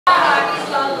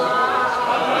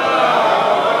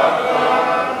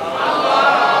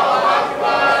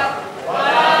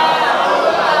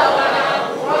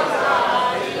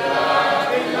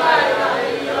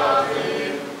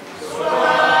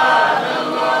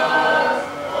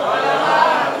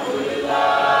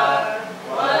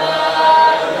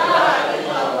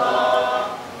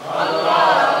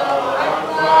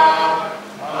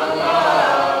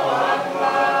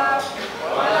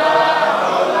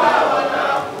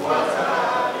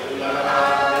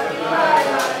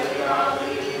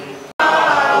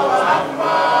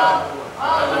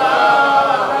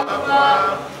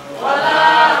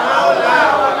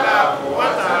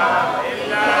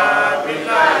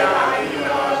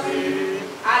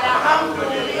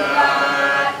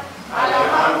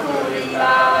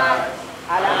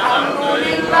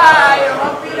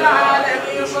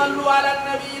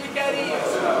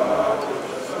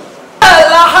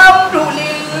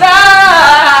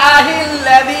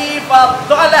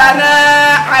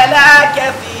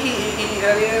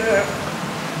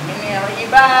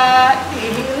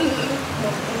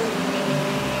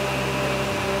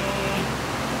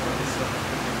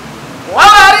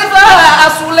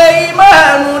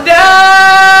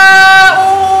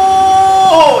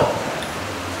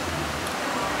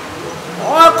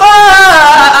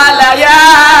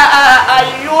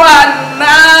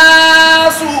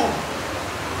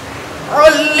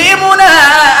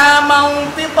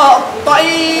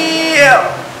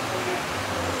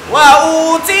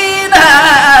وأوتينا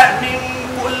من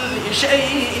كل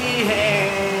شيء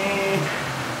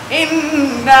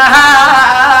إن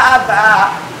هذا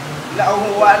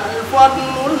لهو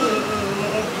الفضل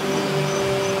المبين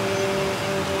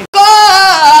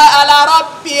قال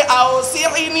رب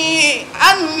أوسعني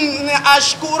أن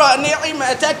أشكر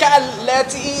نعمتك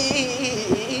التي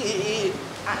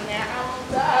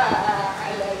أنعمت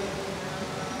علي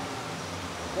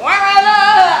وعلى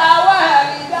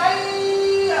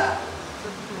والدي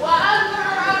وأن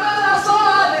أعمل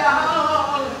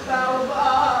صالحا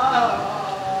ترضاه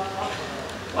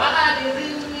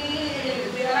وأدخلني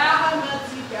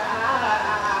برحمتك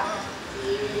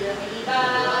في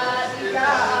عبادك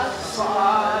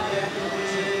الصالحين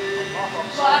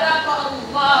صدق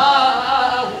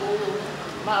الله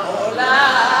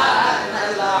مولانا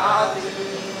العظيم.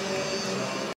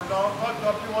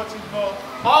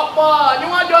 ọ̀pọ̀ ni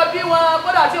wọ́n jọ bí wọn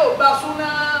kódà tí ò gba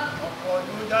súná. ọ̀pọ̀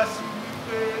ni ó já sí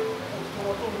wípé òtún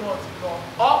wọn tóun náà ti lọ.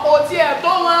 ọ̀pọ̀ tí ẹ̀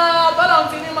tó wọn tọ́lọ́hún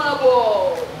ti ní máa bọ̀.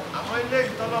 àmọ́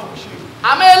eléyìí tọ́lọ́hún ṣe.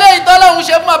 àmọ́ eléyìí tọ́lọ́hún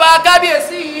ṣe fún bàbá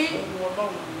kábíyèsí yìí.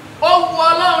 ó wu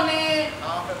Ọlọ́run ni.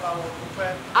 àwọn fẹ́ bá wọn dúpẹ́.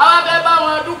 àwọn fẹ́ bá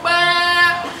wọn dúpẹ́.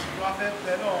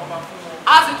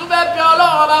 a sì tún fẹ́ bẹ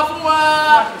Ọlọ́run ọba fún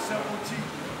wọn.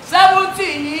 70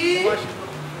 yìí.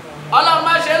 Ọlọ́run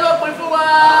má ṣe lópin fún wa.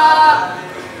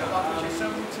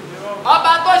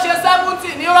 Ọba tó ṣe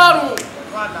 70 nírọ̀rùn.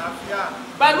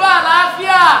 Pẹ̀lú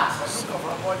àlàáfíà.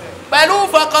 Pẹ̀lú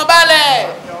ìfọ̀kànbalẹ̀.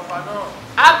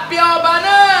 Àbí ọba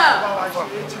náà.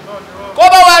 Kó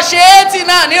bá wa ṣe 80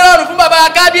 náà nírọ̀rùn fún bàbá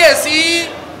kábíyèsí.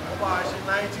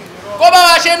 Kó bá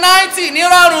wa ṣe 90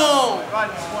 nírọ̀rùn.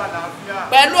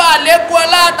 Pẹ̀lú àlékún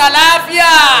ọlá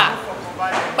àtàlàáfíà.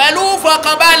 Pẹ̀lú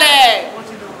ìfọ̀kànbalẹ̀.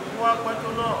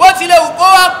 Bó tilẹ̀ wù kó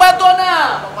wá pẹ́ tó náà.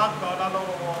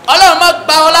 Ọlọ́run má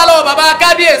gba ọlá lọ́wọ́ bàbá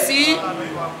kábíyèsí.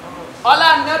 Ọlá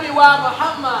Nábì wa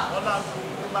Muhammad.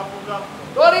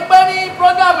 Torí pé ní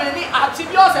prógámù ní àti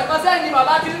bí ọ̀sẹ̀ kan sẹ́yìn ni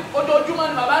bàbá ti ojoojúmọ́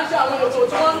ni bàbá ń ṣe àwọn ètò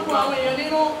tí wọ́n ń kún àwọn èèyàn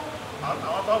nínú.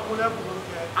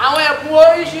 Àwọn ẹ̀bùn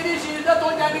oríṣiríṣi tó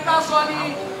ń jẹ ní ká sọ ni.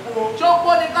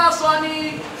 Ṣókó ni ká sọ ni.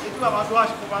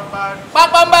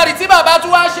 Pápánbárì tí bàbá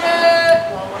tún wá ṣe.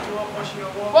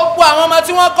 Gbogbo àwọn ọmọ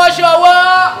tí wọ́n kọ́ṣẹ́ ọwọ́.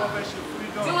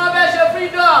 Tí wọ́n fẹ́ ṣe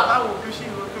freedom.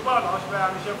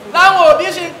 Láwọn òbí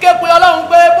ṣì ń ké pe Ọlọ́run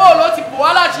pé bóòlù ó ti bò wá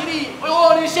láṣìírí owó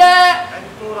oníṣẹ́.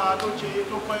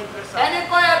 Ẹni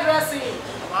kọ́ hairdressing.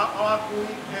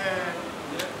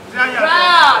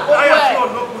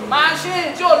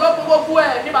 Machine tí ò lókun gbogbo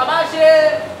ẹ̀ ni bàbá ṣe.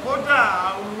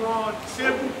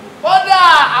 Kódà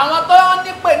àwọn tó ń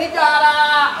nípèníjà ara.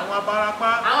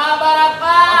 Àwọn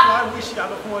abarapá.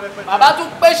 Bàbá tún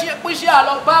pèsè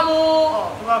àlọ́gbámú.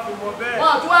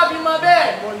 Wọ́n tún wá fi mọ bẹ́ẹ̀.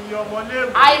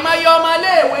 Àìmọye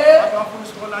ọmọléèwé.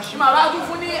 Bàbá tún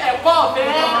fún ní ẹ̀kọ́ ọ̀fẹ́.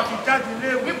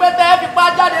 Wípé tẹ́ fipá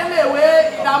jáde léèwé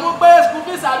ìdààmú pé school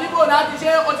fees àdúgbò láti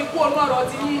ṣe ó ti kú òun ọ̀rọ̀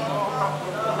tí.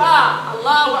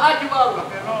 Allahu Akbar.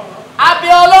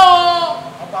 Abẹ́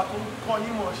Ọlọ́run.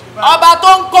 Ọba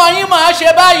tó ń kọ́ yín mọ̀ ọ́ ṣe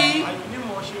báyìí.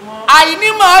 Àìní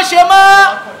mọ̀ ọ́ ṣe mọ́.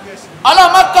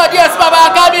 Ọlọ́run má kọ̀ díẹ̀ sí bàbá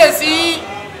kábíyèsí.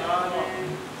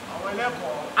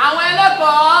 Àwọn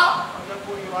ẹlẹ́kọ̀ọ́.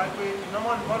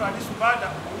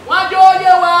 Wọ́n jẹ́ ó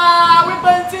yé wa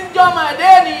wípé tí ń jọmọ̀ ẹ̀dá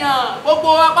ènìyàn gbogbo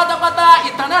wa pátápátá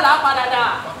ìtàn náà là á padà dà.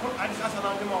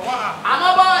 Àmọ́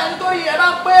bọ́ ẹni tó yẹ bá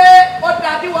pé ó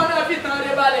dàbí wọn náà fi tàn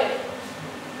rẹ balẹ̀.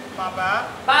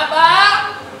 Bàbá.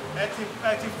 Ẹ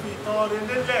ti fi ìtàn rẹ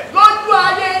lélẹ̀. Lójú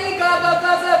ayé yín gangan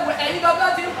sẹ́fù ẹ̀yin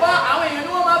gangan ti ń kọ́ àwọn èèyàn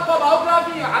ni wọ́n máa ń kọ́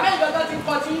biography àmẹ́yìn gangan ti ń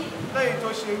kọ́ tí. Lẹ́yìn tó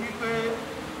ṣe wípé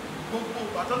gbogbo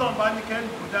ìgbà tọ́lọ́run bá ní kẹ́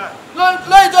lò ó dà.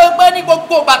 Lẹ́yìn tó pé ní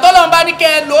gbogbo ìgbà tọ́lọ́run bá ní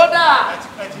kẹ́ lò ó dà.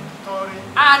 Ẹ ti tán rí.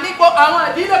 Ànígbò àwọn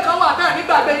ìdílé kan wà bẹ́ẹ̀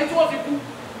nígbàgbé yín tí wọ́n fi kú.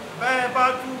 Bẹ́ẹ̀ bá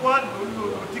tún wá lò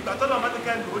ìgbà tọ́lọ́run bá ní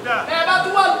kẹ́ lò ó dà. Bẹ́ẹ̀ bá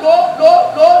tún wá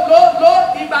lò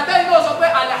ìgbà tẹ́yìn náà sọ pé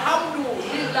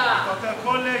alhamdulillah.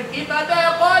 Ìgbà tẹ́ ẹ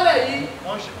kọ́lẹ̀ yìí.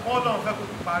 Ọlọ́run fẹ́ kó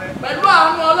parẹ́. Pẹ̀lú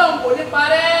àwọn Ọlọ́run kò ní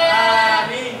parẹ́.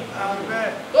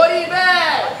 Torí bẹ́ẹ̀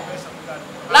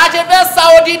láti fẹ́ sa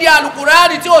odidi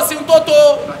Al-Qur'ani tí ò sí tó tó.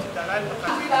 Àti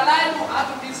dàláìlù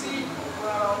àtúntì sí.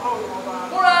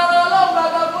 Fúnra Ọlọ́run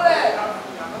gbàgbọ́ fún rẹ̀.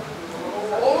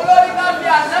 Òun lórí ká fi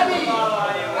ànábì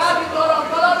ká fi tọrọ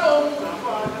nǹkan lọ́dọ̀ òun.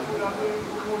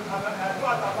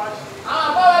 Àwọn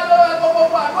àbọ̀wẹ́ tó wẹ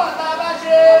gbogbo àdúrà tá a bá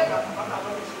ṣe.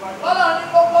 Ọlọ́run ní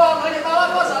gbogbo ọmọ yìí ká wá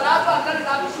bọ̀ sọ̀rọ̀ àdúrà tẹ́lẹ̀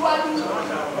tàbí síwájú.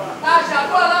 Ká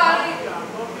ṣàdúrà láàárín.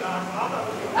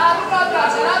 Àdúrà tó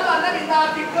àṣàrà àdúrà tẹ́lẹ̀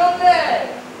tàbí kán bẹ́ẹ̀.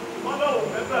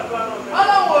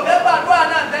 Ọlọ́run ò fẹ́ gbàdúrà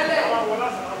náà tẹ́lẹ̀.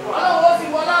 Ọlọ́run ó sì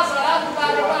wọlé àṣàrà àdúrà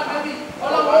àdúrà tẹ́lẹ̀.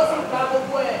 Ọlọ́run ó sì gba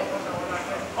gbogbo ẹ̀.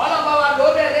 Ọlọ́run bá wa lò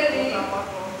ó bẹ̀rẹ̀ ní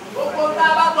gbogbo tá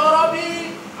a bá tọ́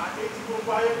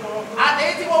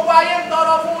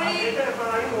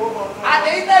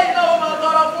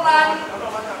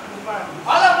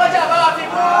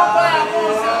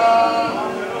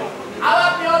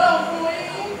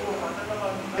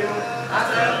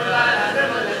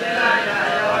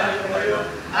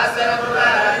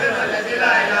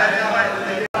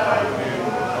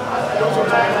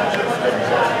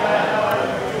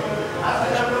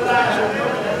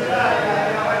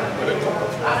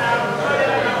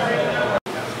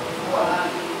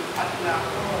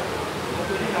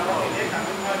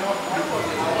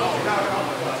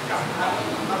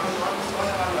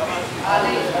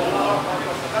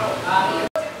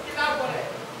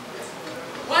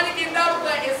Wọ́n ní kí n dárúkọ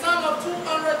a sum of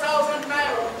 200,000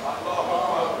 naira.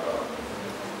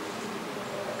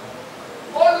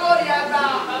 Olórí àgbà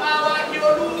bàbá wa kí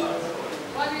olú.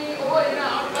 Wọ́n ní owó yìí náà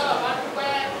wọ́n bá bàbá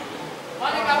dúpẹ́.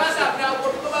 Wọ́n ní ká bá ṣàfihàn owó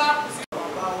tó bá kù sí.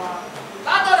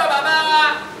 Látọ̀dọ̀ bàbá wa,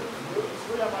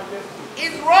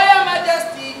 His Royal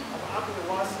Majesty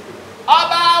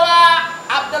Ọba wa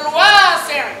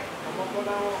Abdulwasir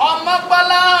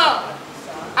Ọmọgbọ́láhàn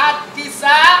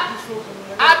Àdìsá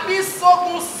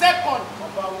Abisogun II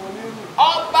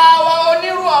Ọba wa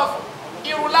Onírù of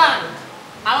Iruland.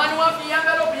 Àwọn ni wọ́n fi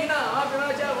envelope yìí náà wọ́n fi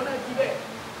ránṣẹ́ àwọn náà jí bẹ́ẹ̀.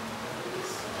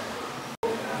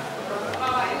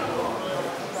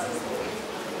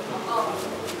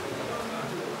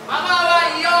 Màmá wa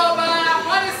ìyá ọba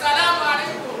wọ́n ní sàlámù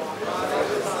àríkùn.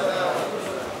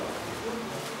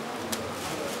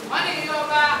 Wọ́n ní ìyá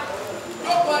ọba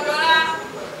ló gbọ́dọ̀ra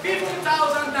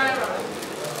 50,000 naira.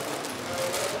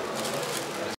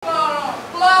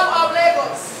 Club of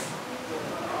Lagos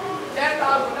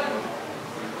 10,000 naira.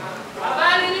 Bàbá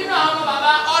ní nínú àwọn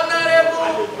bàbá Aremu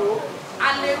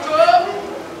àlejò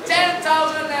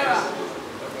 10,000 naira.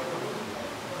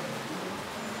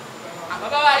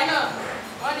 Bàbá wa yìí náà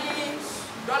wọ́n ní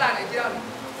dọ́là Nàìjíríà mi.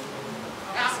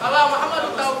 Bàbá Muhammadu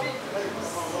Tawfiq.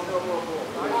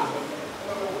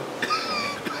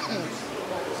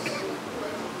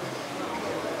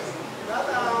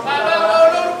 Bàbá wa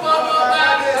olórúkọ ọmọ ọba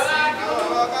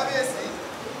bàbá kábíyèsí.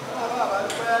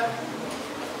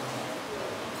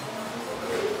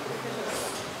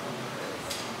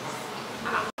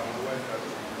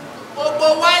 Gbogbo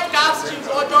White Cap Chief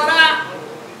Ojora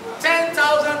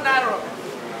 10,000 naira.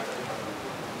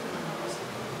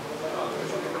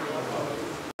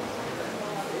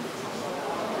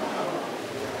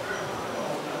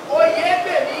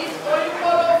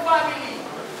 Family.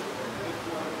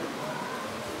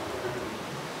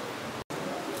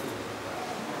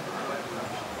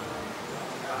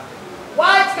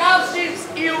 White Cap Chiefs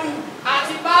Iru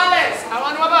àti Bales àwọn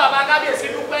ni wọ́n bá bàbá kábíyèsí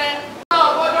dúpẹ́.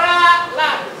 Ojora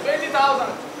land 20,000.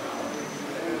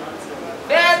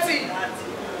 30.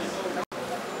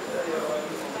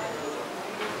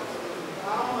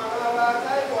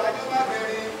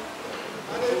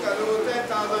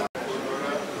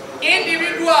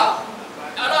 Individual.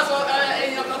 Ọlọ́sọ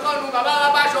èèyàn kankan nu bàbá wa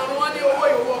bá ṣọ̀run wọ́n ní owó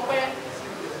ìwò ọpẹ́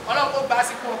ọlọ́pọ̀ gbà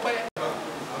sí fún ọpẹ́.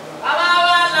 Bàbá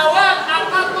wa Lawal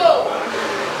Akako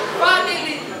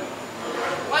family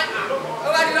wọ́n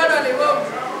bá di lọ́dọ̀ lè wọ́n.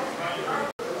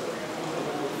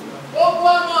 Gbogbo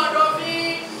ọmọ ọ̀dọ́ fi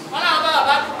wọ́n náà bá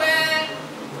bàbá dúpẹ́.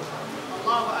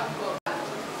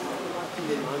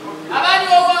 Bàbá ní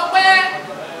owó ọpẹ́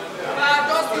bàbá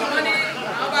Justin wọ́n ní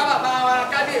àwọn bá bàbá wa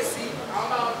kábíyèsí àwọn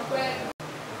bá wọn dúpẹ́.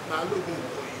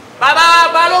 Bàbá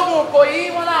Balógun kò yí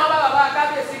wọ́n náà bá bàbá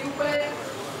kábíyèsí dúpẹ́.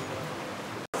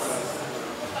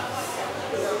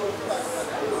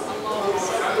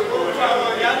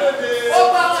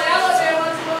 Ó bá wọn ìyálóde wọn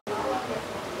tí wọ́n.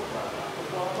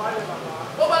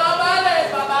 Ó bá wọn baálẹ̀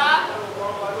bàbá.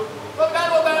 Ó bá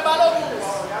gbogbo ẹni Balógun.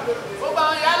 Ó bá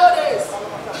wọn ìyálóde.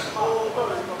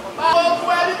 Báwo kú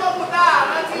ẹbí tó kú tá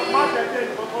rántí.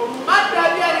 Má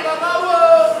tẹ̀lé ẹnì kankan wò.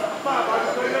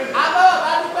 Àbọ̀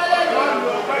bàbá dúpẹ́ lẹ́yìn.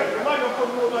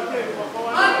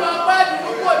 Má jọ pẹ́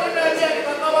dùn kúrò nínú ẹbí ẹnì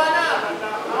kankan wá náà.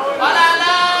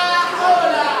 Wàlálà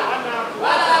ọ̀la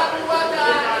wàlá kúwàtà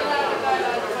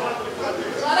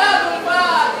wàlá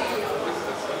kúwàtì.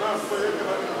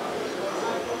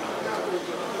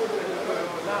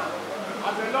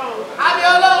 Àbí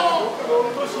Ọlọ́run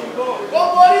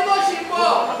gbogbo orí tó ṣì ń bọ̀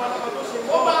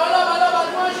gbogbo àwọn lọ́balọ́ba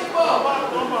tí wọ́n ṣì ń bọ̀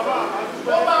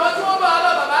gbogbo àwọn tí wọ́n bọ̀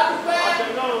ọlọ́ bàbá dúpẹ́.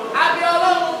 Àbí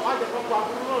Ọlọ́run má jẹ́ ọkọ̀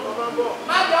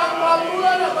àbúrú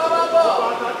lọ́nà bá bọ̀ gbogbo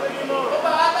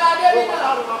àwọn tá a dé bí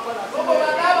náà gbogbo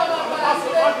àwọn tá a bá máa padà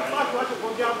sílé má fi wá ṣe kò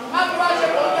ń jẹ́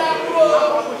àbúrò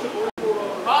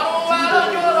ọ̀run wa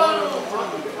lọ́jọ́ rọrùn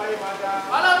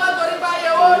ọlọ́mọ torí báyé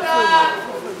ó dáa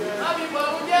má fi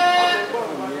bọ̀rùn jẹ́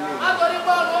má torí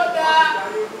bọ̀rùn ó dáa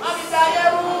má fi dayé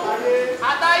rú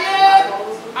àtayé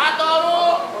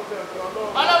àtọ̀run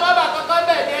ọlọ́mọ bà kọ́kọ́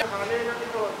bẹ̀ jẹ́.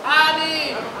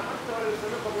 Àmín.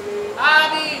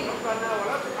 Àmín.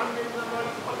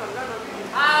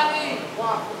 Àmín.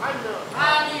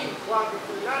 Àmín.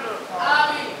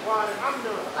 Àmín.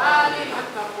 Àmín.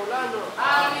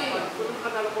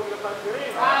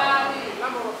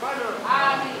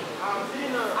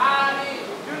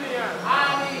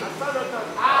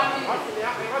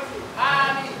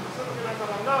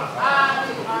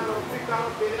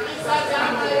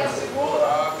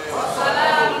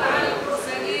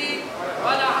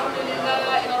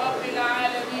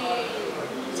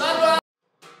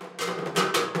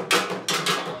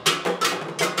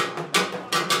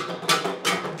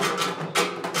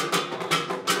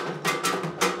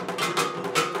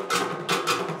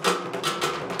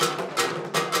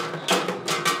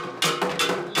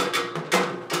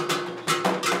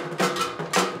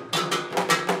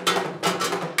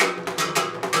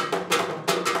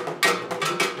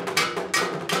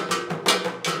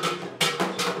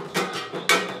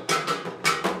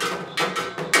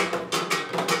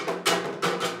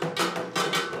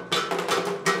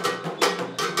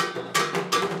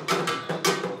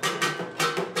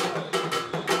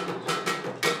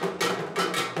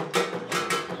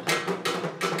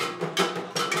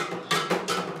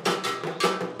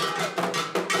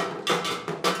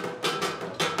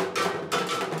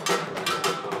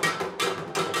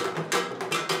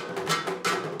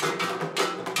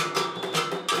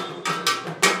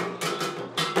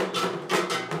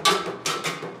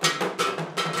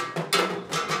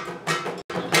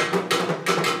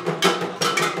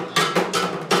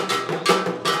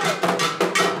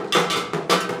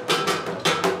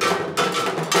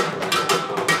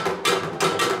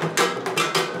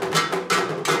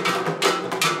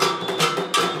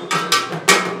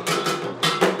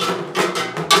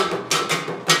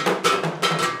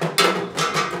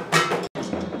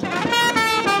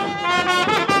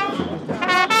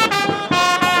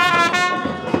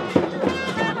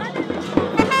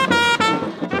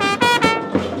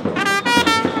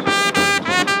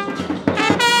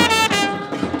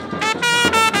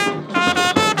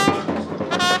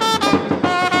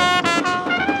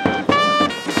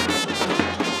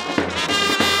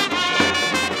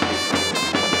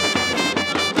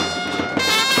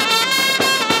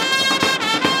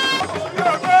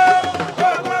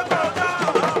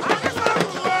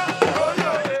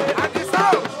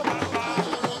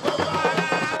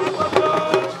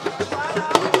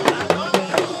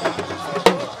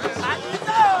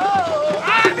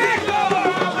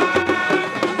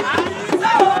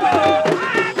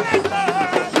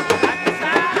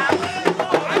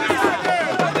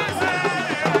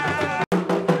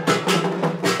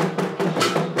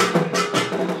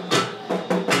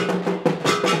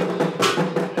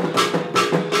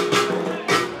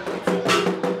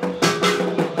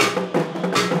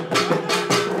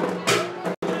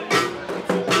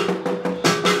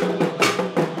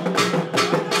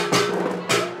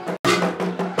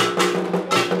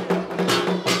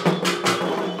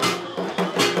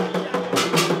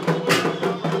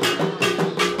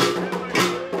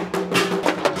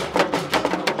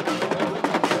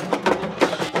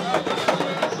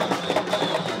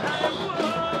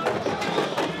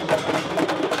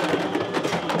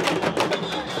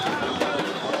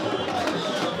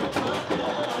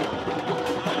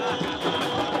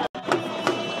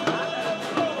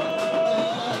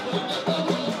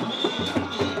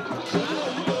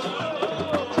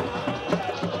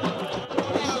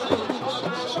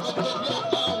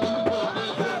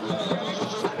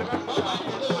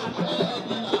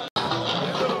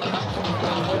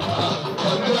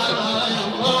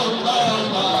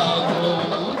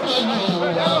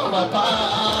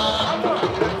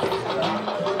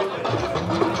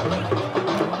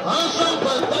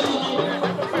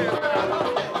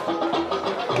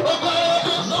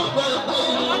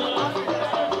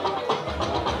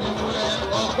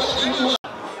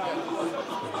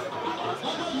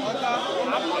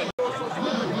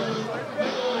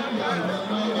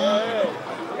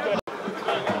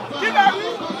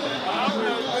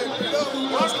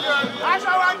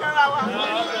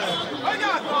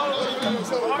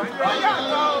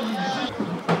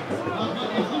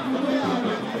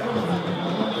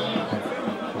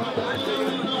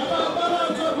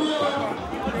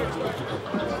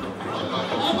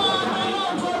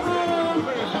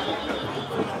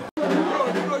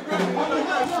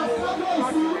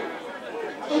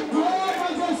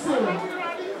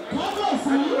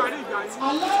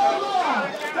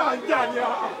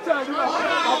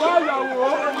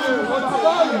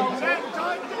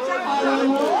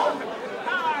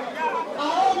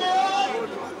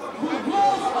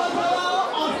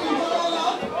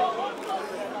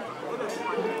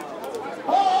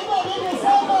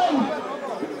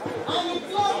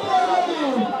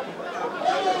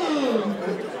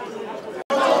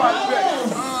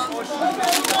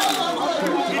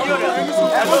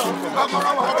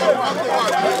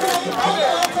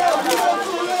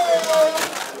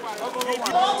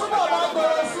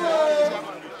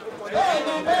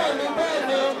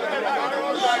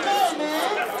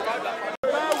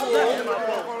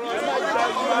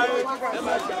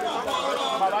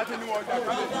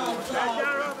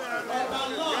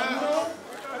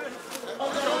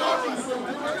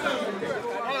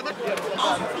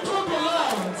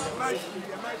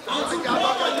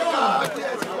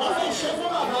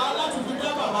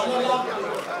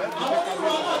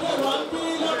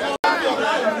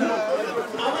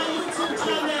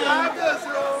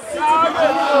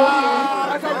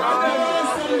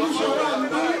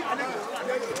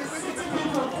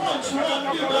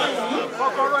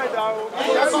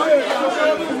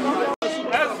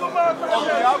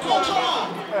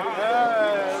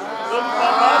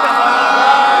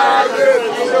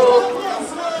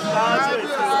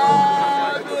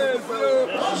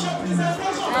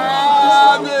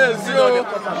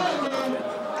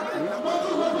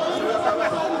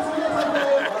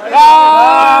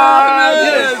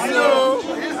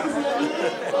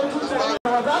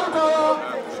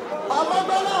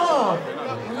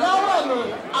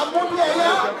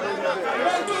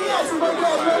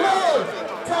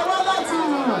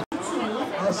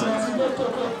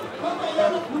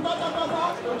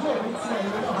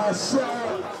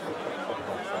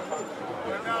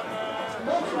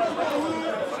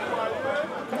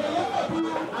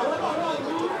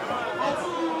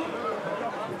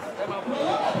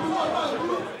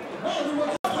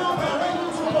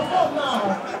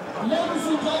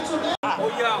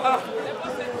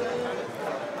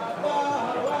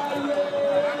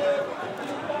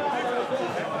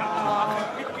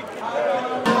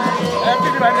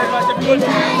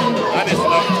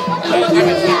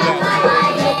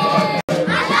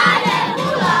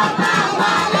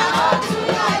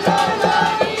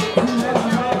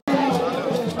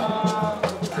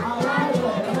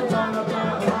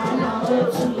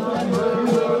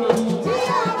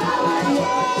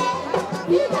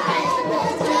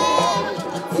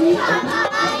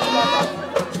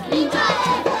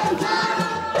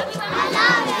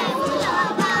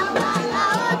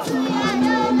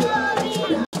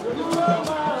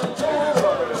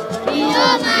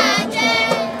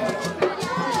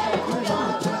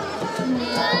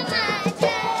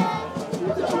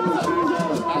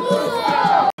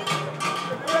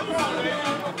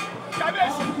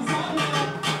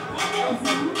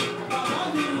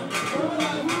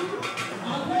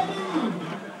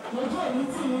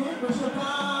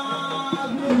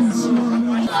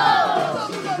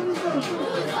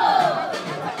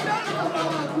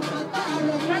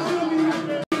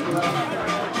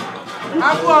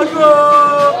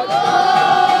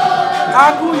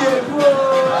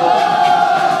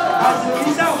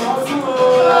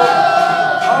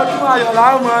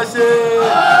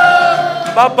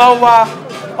 Bàbá wa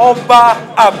ọba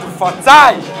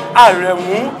Abdulfatai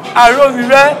Aremu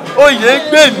Aromire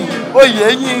Oyeyemi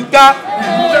Oyeyinka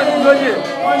ìlú lóye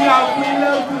wọ́n ní akú ilé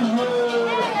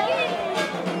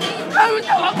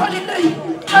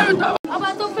ọba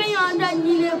tó fẹ́yàn ọ̀dọ́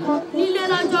nílé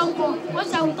lọ́jọ́ kan ó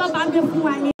ṣàwùtọ́ bá gbé fún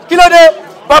wa ní. Kí ló dé?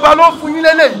 Bàbá ló fún yín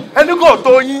lélẹ̀ yìí ẹni kò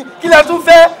tó yín kí lẹ tún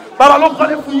fẹ́? Bàbá ló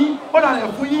kọ́lé fún yín ó dàlẹ̀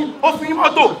fún yín ó fún yín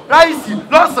mọ́tò ráìsì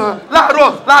lọ́sàn-án láàárọ̀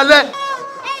lálẹ́.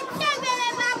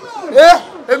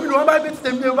 Èmi ni wọ́n bá gbé ti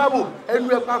tèmi ẹ̀ bá bò ẹnu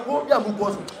ẹ̀ papọ̀ bí àbùkù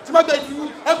ọ̀sùn tí má gbé ti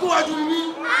ẹ kó wájú mi.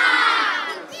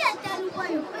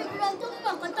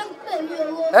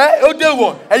 Ó dé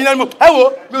wọ̀ ẹ̀yin náà ni mo ẹ wo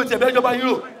mi ò tiẹ̀ bẹ́ẹ̀ jọba yín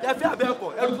rò ẹ fẹ́ abẹ́ ẹ̀kọ́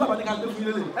ẹrù tí bàbá ní ká gbé fún yín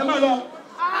lélẹ̀ ẹ má lọ.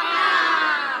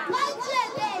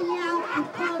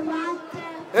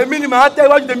 Èmi ni màá tẹ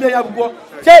iwájú tèmi ẹ̀yà àbùkù ọ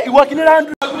ṣé ìwọ kìíní rà ń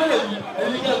dùn.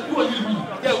 ẹ̀yin kẹ́ kú òní mi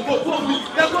kẹ́ kú òní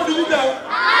kẹ́ kú òní mi bẹ́ẹ̀.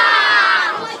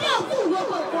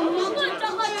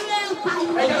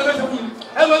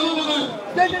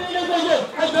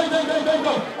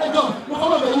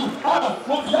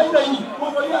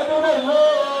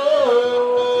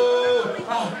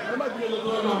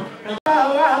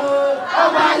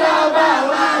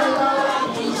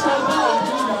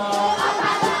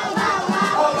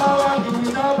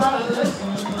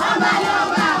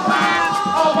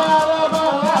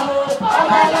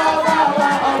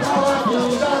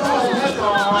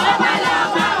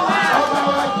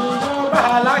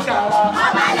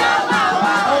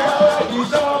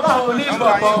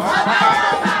 onígbọ̀gbọ̀.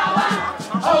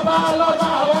 Ọba lọ́ba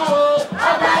wa o,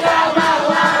 ọba lọ́ba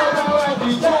wa o,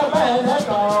 ìjọba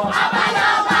ẹlẹ́kọ̀ọ́. Ọba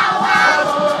lọ́ba wa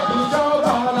o,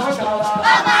 ìjọba alákàrà.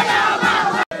 Ọba lọ́ba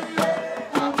wa.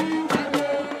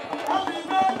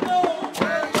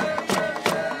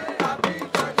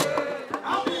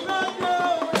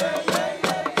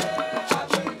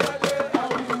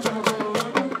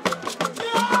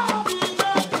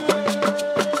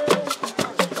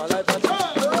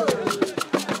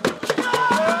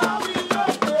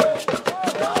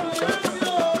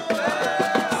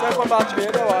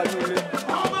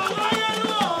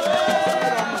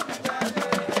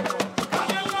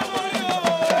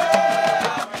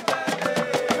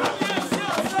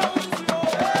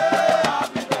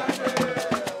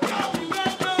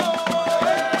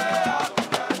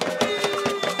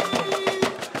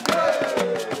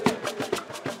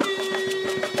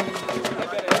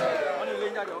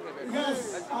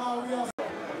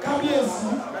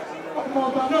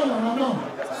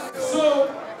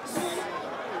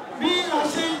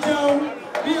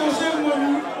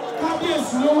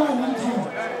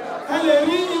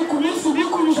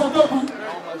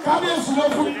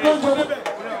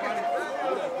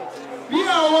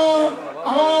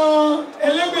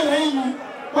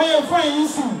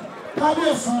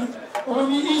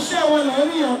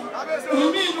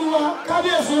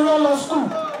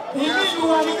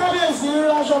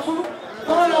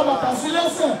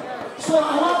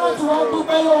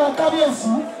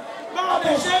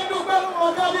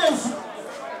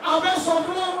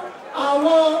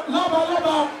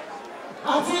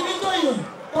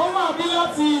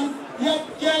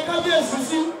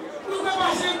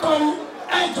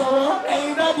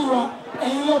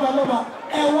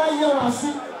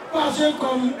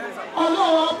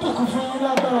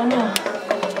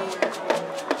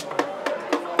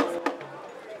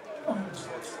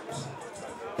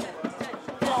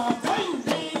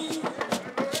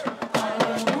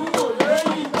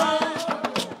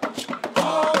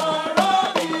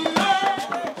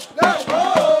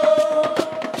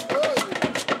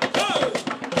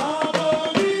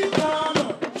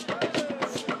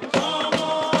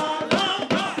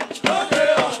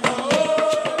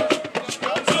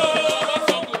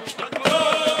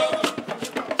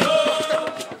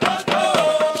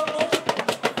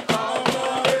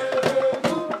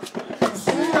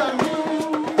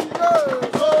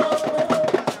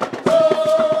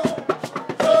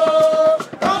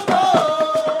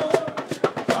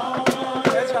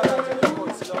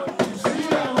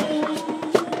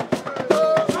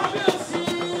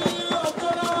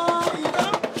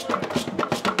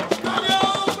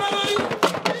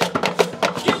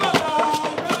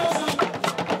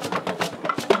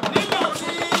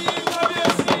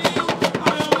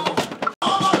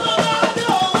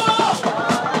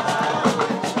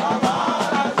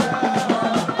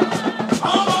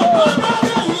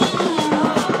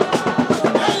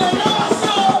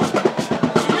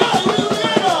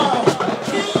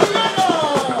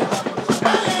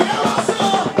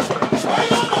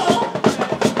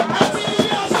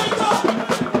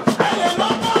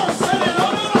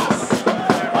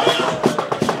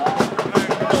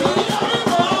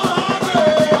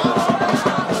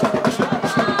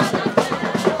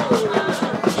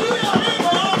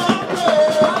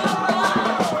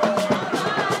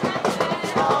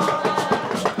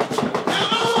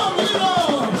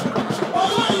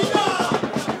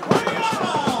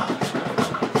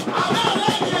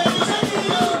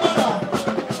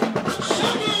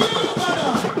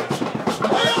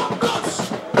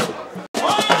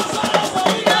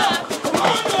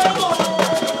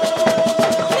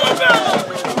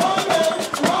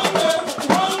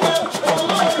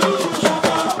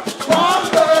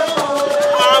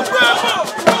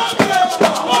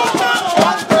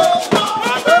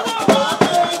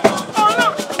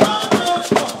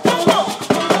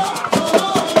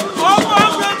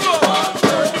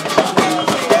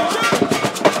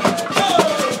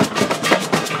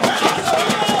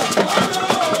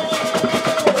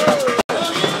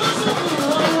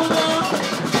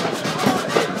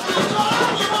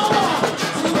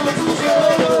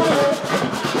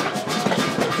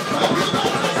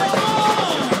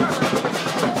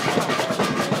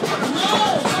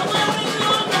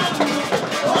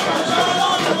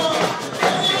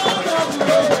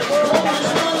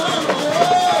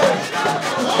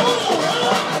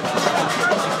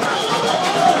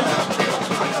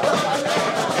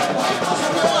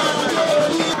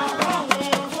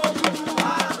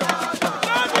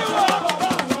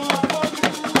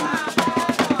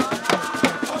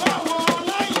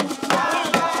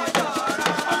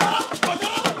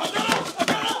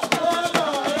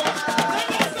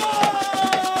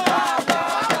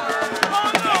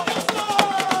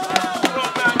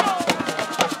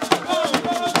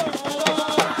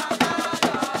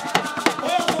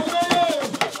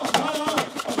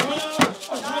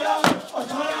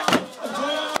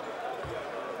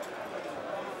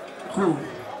 Wonderful.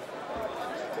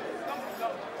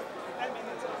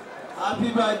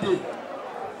 Happy birthday.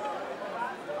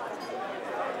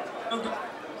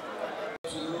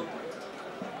 To you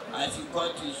as you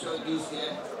come to show this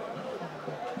year.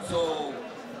 So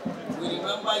we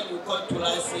remember you come to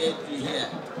last year to here.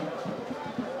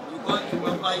 You come to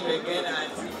remember you again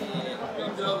and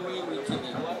you don't win with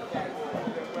me.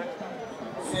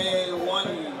 Say one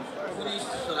you finish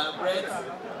to celebrate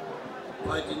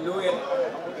for the new year.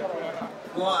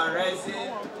 Go and rest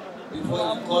it before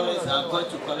you call us and come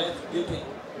to collect the thing.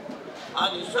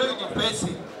 And you show you the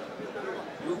person.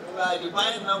 You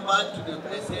divide number to the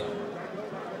person.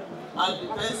 And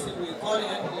the person will call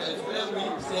him, you explain with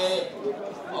him, say,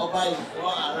 Oba is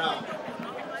not around.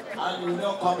 And you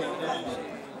not come in there.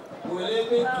 We will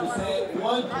able to say,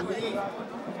 what do we,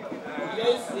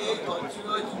 let's say,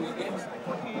 continue to get,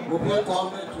 we will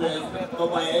come to expect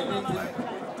over everything.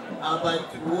 But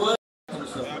what to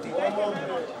say?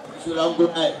 Should I go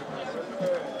ahead?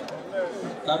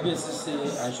 Kabiyesi say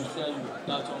I should tell you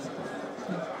that one.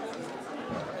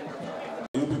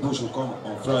 You people should come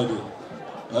on Friday.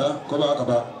 Come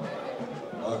back.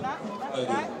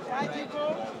 Friday.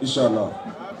 Inshallah.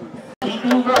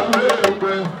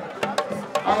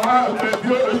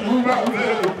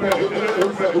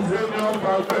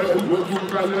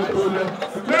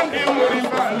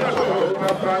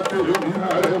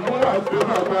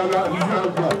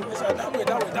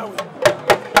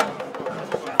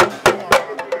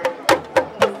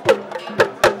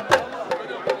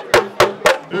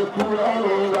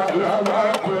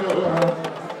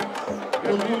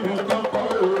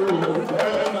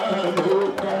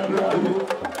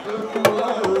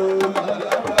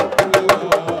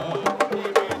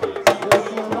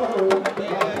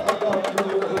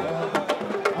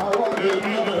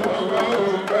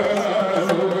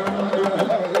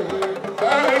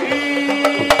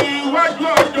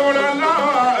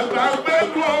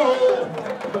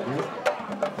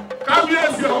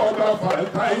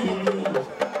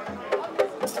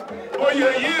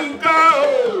 Oyeyinka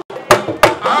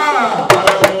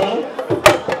Aremu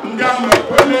Ngame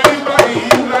pele bayi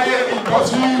láyé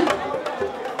ìjọsí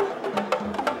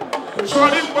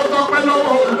sori pọtọpẹ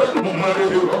lọ́wọ́ Olódùmarè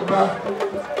ọba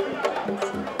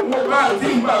wọn bá ti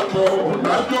ń gbàgbọ́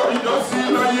lájọ ìjọsí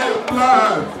láyé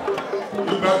plan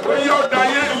ìgbà pé yóò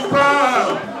dáyé plan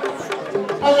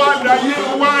ó wá dáyé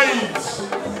white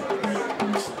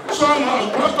sọmọ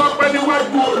pọtọpẹ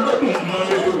níwájú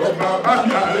Olódùmarè ọba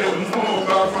bábí Aremu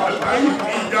ọba fàlàyé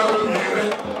ìjà Aromire.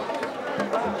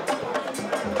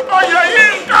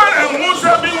 Oyeyinka Aremu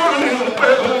ṣe bí wọn ní pé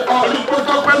ọ̀rí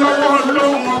pọtọpẹ lọ́wọ́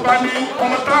Ọlọ́run ọba ní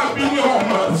ọmọ tábí ní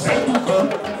ọmọ ṣẹ́jú kan.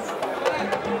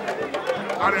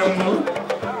 Aremu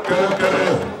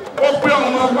kẹ̀rẹ̀kẹ̀rẹ̀ ó pé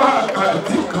ọmọ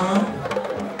wákàtí kan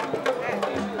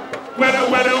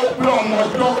wẹ́rẹ́wẹ́rẹ́ ó pé ọmọ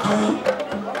ọjọ́ kan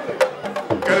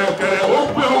kẹ̀rẹ̀kẹ̀rẹ̀ ó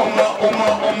pé ọmọ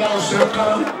ọ̀sẹ̀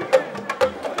kan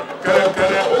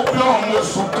kẹ̀rẹ̀kẹ̀rẹ̀ ó pé ọmọ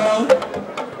oṣù kan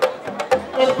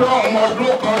ó pé ọmọ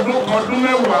ọdún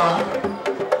mẹ́wàá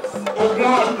 20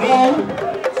 ọdún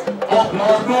 30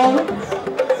 ọdún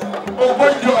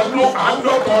 40 ọdún 50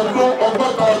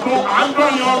 ọdún 60 ọdún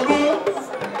 70 ọdún.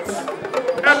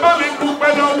 Ẹ bá mi dúpẹ́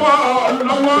lọ́wọ́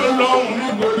Ọlọ́run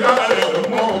nítorí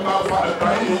Aremu ọba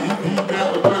fàlàyé ìdíje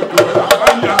òdodo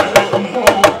àbáyé Aremu.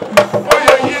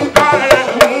 Oyeyinka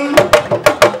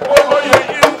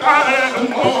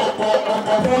Aremu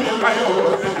ọkọ̀ fún mi láyọ̀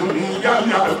òṣèlú ní ìyá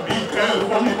mi àbí kẹ́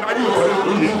fún mi láyọ̀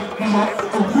òṣèlú ní mọ́.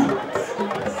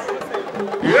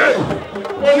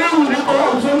 Onírù ní kọ́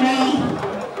fún mi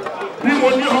ní mo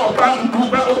ní ọ̀gá ń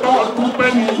dúpẹ́ ọ̀tọ̀ dúpẹ́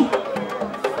ni.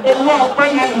 Owó ọpẹ́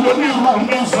ni onírù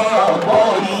mi sọ àbọ̀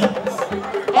yìí.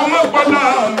 Ọmọ gbọ́dọ̀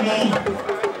mi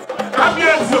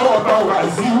kábíyèsí ọba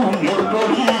Wàsíù mi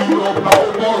olórí ọba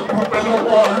owó dúpẹ́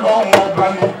lọ́wọ́ Ọlọ́run ọba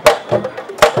ni.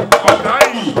 Ọ̀dà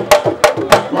yìí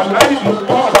wàláyé mo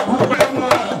kọ́ dúpẹ́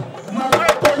náà. Màmá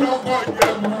tó lọ́kọ̀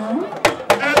Ìjẹ̀bú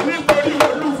ẹni torí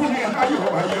olúfúnni ayọ̀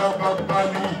ayọ̀ bàbá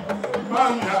ni.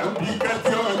 Máàmì àbíkẹ́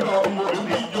tí Ọlọ́run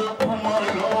oníjó kú mọ́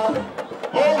lọ.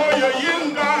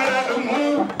 Oyeyinka Aremu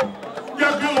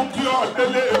jẹ́ kí n kí ọ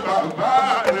délé bàbá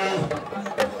rẹ̀.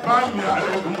 Máàmì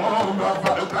Aremu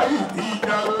bàbá láyé tí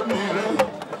ìjà Aromire.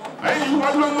 Ẹ̀yin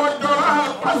wọn ló mọ Ojora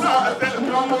pásá àtẹ̀mí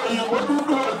ọmọ òyìnbó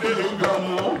dúdú òde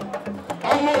ìgbàmù.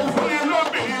 Ọmọ òfúnni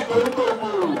lóbìnrin tó tóbò.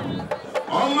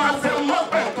 Ọmọ àṣẹ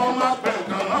mọ́pẹ̀tàn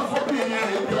máa fọ́bí yẹn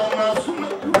èdè ọmọ súnmọ́.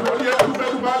 Lórí ẹgbẹ́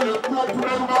bá lè kú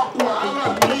ọkùnrin bá kú àárọ̀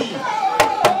mi.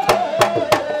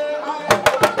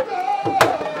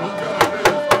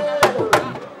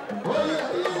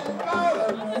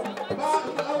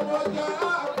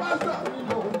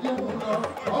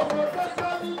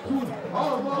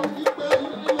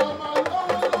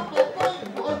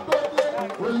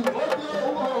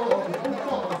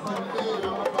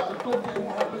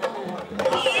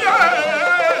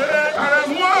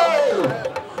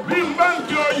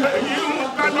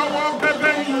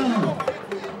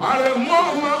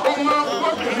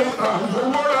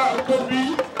 Ojora tóbi,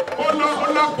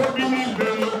 ọlá tóbi ní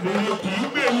bẹ̀rẹ̀ kì í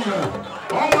gbẹ̀yìn.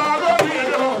 Ọmọ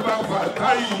Aromire ọba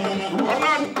Fàtáì,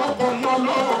 ọlá ń tọkọ mọ́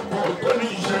lọ́kọ̀ tó ní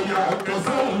ìṣẹ̀yà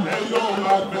kẹsàn-án lẹ́yọ̀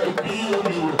ọmọ bẹ̀bí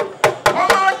omi o.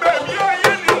 Ọmọ bẹ̀bí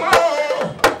ayé ni wọ́n o,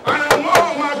 Aremu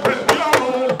ọmọ bẹ̀bí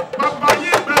ọ̀run, bàbá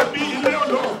yín bẹ̀bí ilé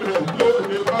ọlọ́bẹ̀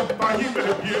lóde, bàbá yín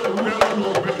bẹ̀bí ewúrẹ́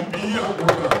ọlọ́bẹ̀ bí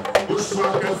àwòrán. Oṣù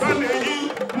àkẹsàn lẹ́yìn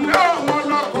ní ọmọ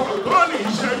lọ́kọ̀ tó ní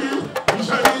ìṣẹ́yí.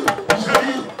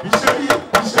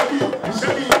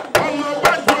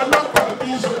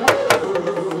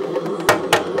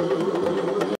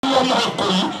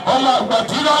 Ọmọ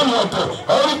àgbàtìrá ọ̀tẹ̀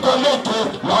orúkọ lẹ́tọ̀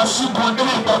làásìgbò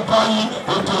nílé bàbá yìí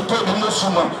ètò tó ní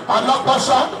lóṣùmọ̀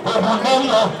alápásá ògùn ní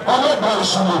lọ ọlọ́gbà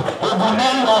ìṣòwò ògùn ní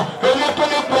lọ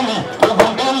elékélépele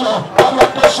ògùn ní lọ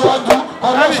ọlọ́tẹ̀síwájú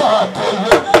ọlọ́fà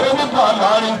àtẹ̀yẹ onígbà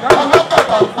láàrin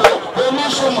ọlọ́kàtàgbé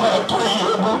oníṣòwò ẹ̀tọ́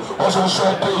ìyẹ́bù ọ̀ṣọ̀ṣọ̀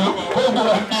ẹ̀tẹ̀yẹ ogun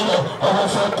ìpìlẹ̀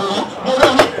ọ̀rọ̀fẹ̀ ẹ̀tẹ̀yẹ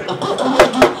mọ́rẹ́ni ìkókó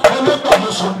lójú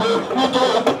ẹlẹ́gbàmọ̀ṣọ̀gbé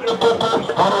nítorí ìkókó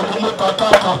ọ̀rọ̀ nínú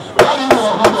kàkàkà láàrin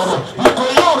ọ̀rọ̀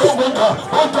ìkòyí òrógbòǹkà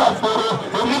ó jà gbòòrò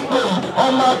onígbòyí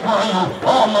ọmọ àgbọ̀nyìn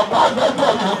ọmọ pàdéjọ́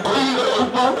ìkò ilé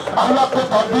egbò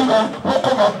alákòókò bímọ wọn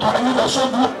kò mọ̀ pa nílẹ̀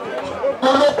sójú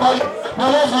olópa ni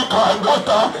wọ́n fi kà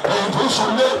àgbọ̀ta èyí tó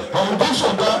ṣọlé èyí tó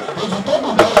ṣọ̀dá èyí tó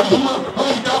dùgbà èyí ló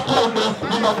lóyún dákọ̀ ọ̀gbẹ́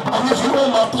nínú àwọn tí wọ́n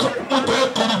máa tó tẹ̀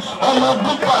kiri ọmọ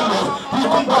gbúgbàlẹ̀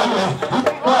ìgbúgbàlẹ̀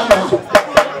ìgbúgbàlẹ̀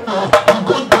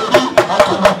ìgbóntorí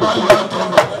àtọ̀nàbalẹ̀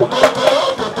àtọ̀nà tètè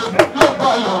tètè ló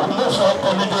balẹ̀ ló sọ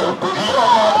ọ̀kọ̀nìjẹ́ òkè ìyá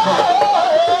ọmọ àgbà.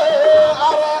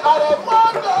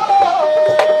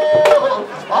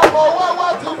 Ọmọ wáwá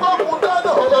tí gbógun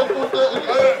dáná ogun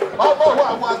délé. Ọmọ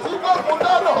wàwá tí gbógun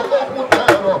dáná ogun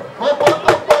dẹ̀rọ̀. Ọmọ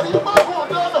tó parí gbógun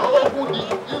dáná ogun dì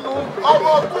inú.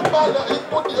 Ọmọ kúbalẹ̀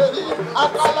ìkúdì èrí.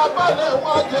 Àkàlàbalẹ̀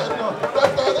wọn jẹ̀nà.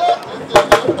 Tẹ̀tẹ̀rẹ̀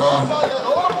tẹ̀tẹ̀rẹ̀ ọ̀balẹ̀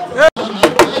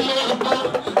ọ̀hún.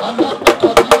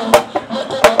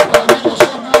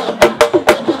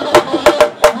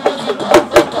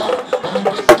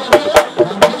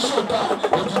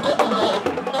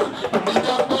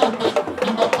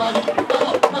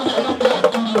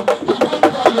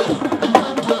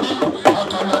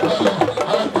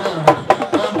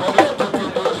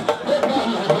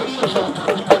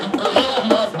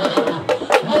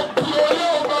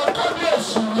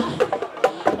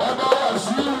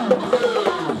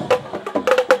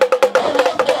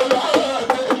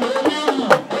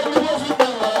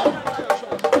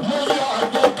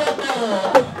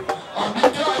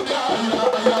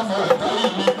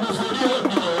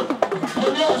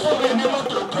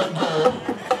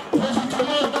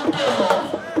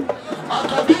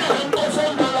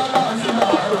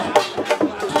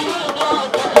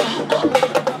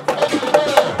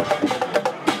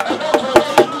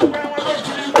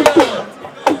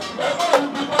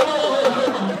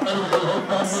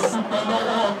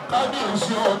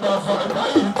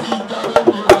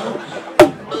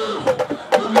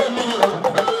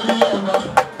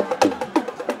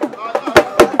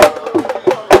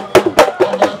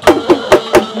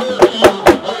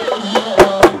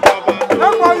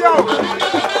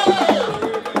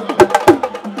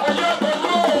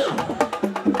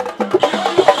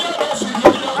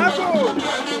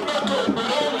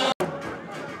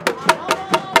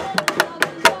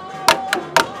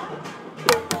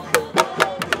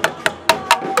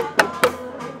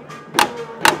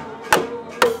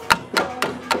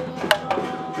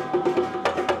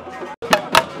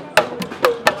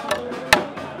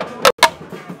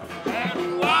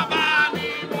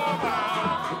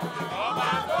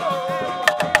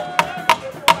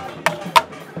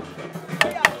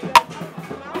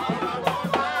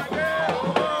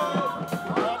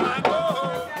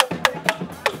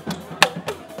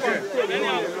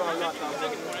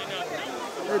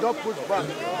 Don't push back.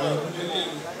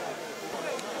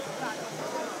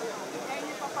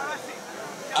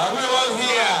 Are we all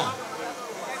here?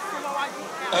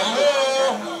 Hello?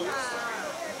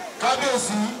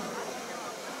 Kábíyèsí.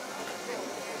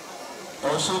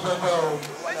 Ọ̀ṣun bẹ́bẹ́ o.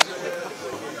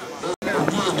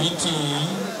 Ojú òní tì í.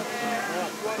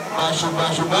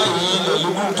 Àṣùbàṣùbà yìí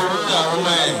lòlúkú torí àwọn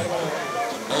ọmọ ẹ̀.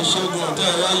 Ẹ ṣẹ́gun ọ̀tẹ́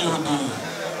ẹ̀ lẹ́yìn òdì.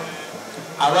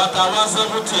 Àwa ta wá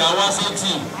 70, àwa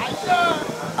 70.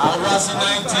 Àwa sí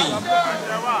 90.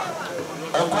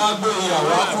 Ẹ̀kọ́ agbóyè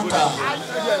àwa kúta.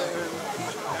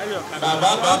 Bàbá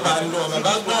ń lọ,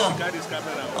 bàbá gbọ́n.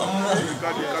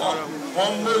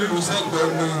 Wọ́n mú ìlú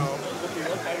sẹ́gbẹ̀ẹ́ mi.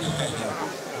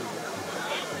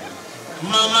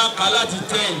 Mama kala ti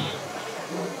 10.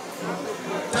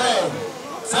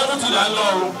 70 là ń lọ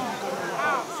o.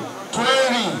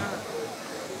 20,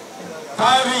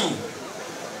 30,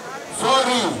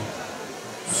 40,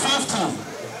 50,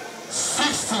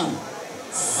 60,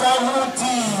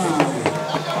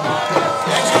 70.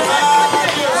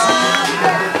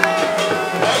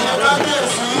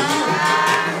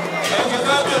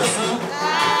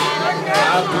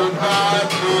 Happy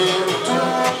birthday to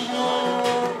you.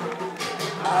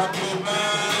 Happy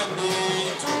birthday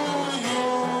to you.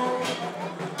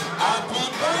 Happy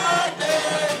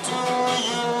birthday to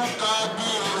you,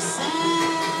 Kabiyesi.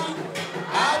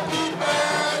 Happy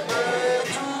birthday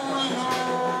to you.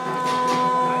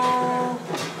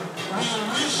 We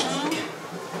wish you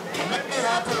many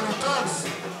happy returns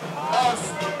of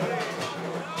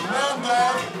long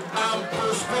life and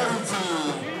prosperity.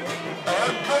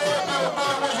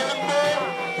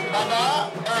 Bàbá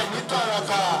ẹni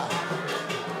tọ̀rọ̀kà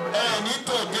ẹni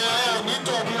tòjẹ́ ẹni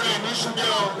tòmú ẹni ṣúgbẹ́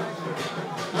ọ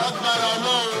lágbára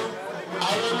Ọlọ́run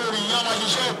àwọn olórí yẹn máa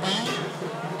ṣiṣẹ́ ìpín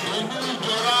inú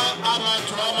Ijora á máa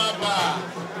tù á máa bà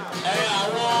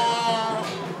àwọn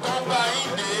tó ń bá yín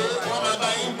dé wọ́n máa bá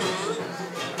yín dé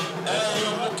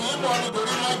ọmọ kì í mọ̀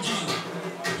nítorí májì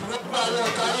wọ́n gbà wọ́n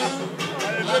kárí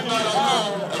lágbára Ọlọ́run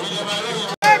ẹ̀yin ẹ̀ máa lẹ́yìn.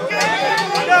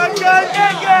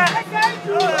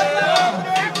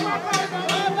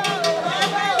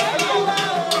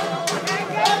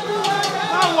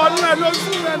 Wọnú ẹ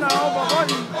lójú rẹ náà bọ̀bọ̀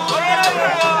yìí.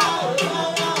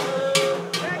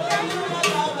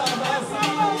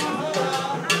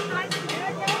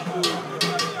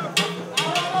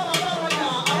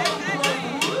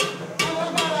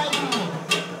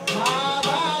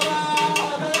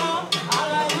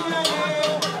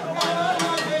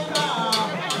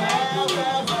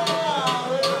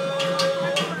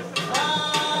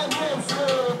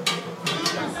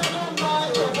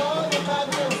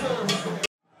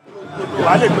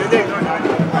 Wà á lè gbé lé náà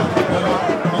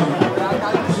dáadé.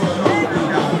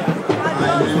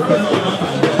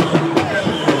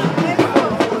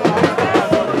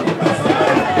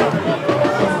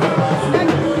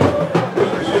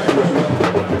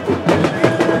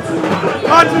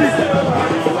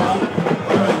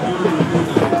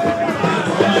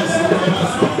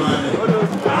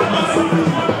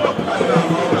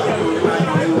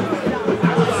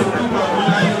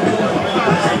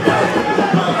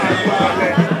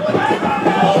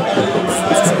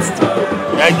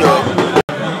 Thank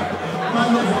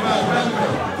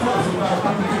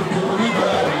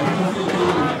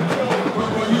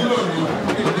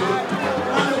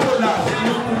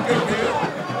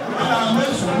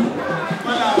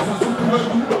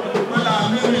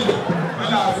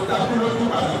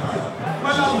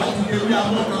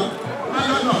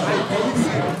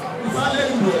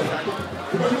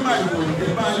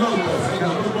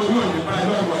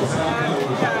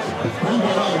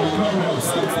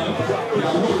you.